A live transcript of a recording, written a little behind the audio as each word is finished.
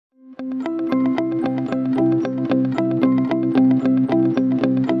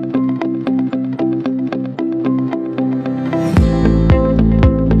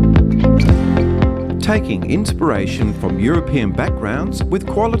taking inspiration from European backgrounds with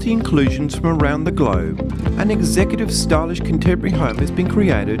quality inclusions from around the globe, an executive stylish contemporary home has been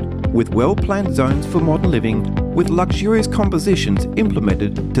created with well-planned zones for modern living with luxurious compositions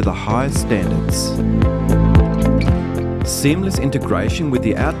implemented to the highest standards. Seamless integration with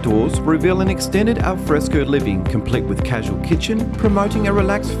the outdoors reveal an extended alfresco living complete with casual kitchen, promoting a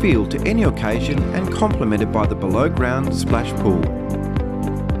relaxed feel to any occasion and complemented by the below-ground splash pool.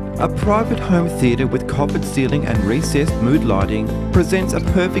 A private home theatre with coppered ceiling and recessed mood lighting presents a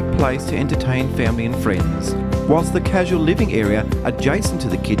perfect place to entertain family and friends, whilst the casual living area adjacent to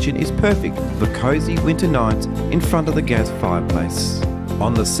the kitchen is perfect for cosy winter nights in front of the gas fireplace.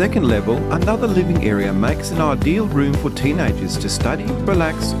 On the second level, another living area makes an ideal room for teenagers to study,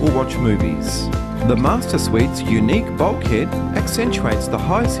 relax or watch movies. The master suite's unique bulkhead accentuates the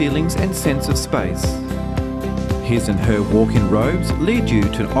high ceilings and sense of space. His and her walk-in robes lead you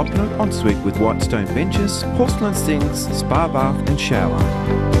to an opulent ensuite with white stone benches, porcelain sinks, spa bath and shower.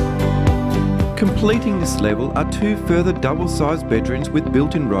 Completing this level are two further double-sized bedrooms with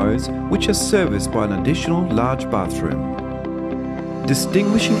built-in rows which are serviced by an additional large bathroom.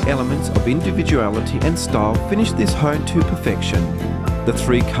 Distinguishing elements of individuality and style finish this home to perfection. The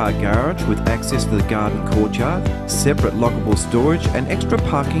 3-car garage with access to the garden courtyard, separate lockable storage and extra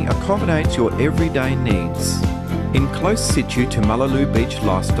parking accommodates your everyday needs. In close situ to Mullaloo Beach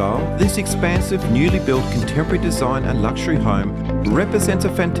lifestyle, this expansive, newly built contemporary design and luxury home represents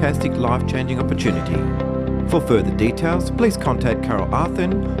a fantastic life-changing opportunity. For further details, please contact Carol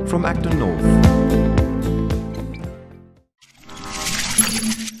Arthern from Acton North.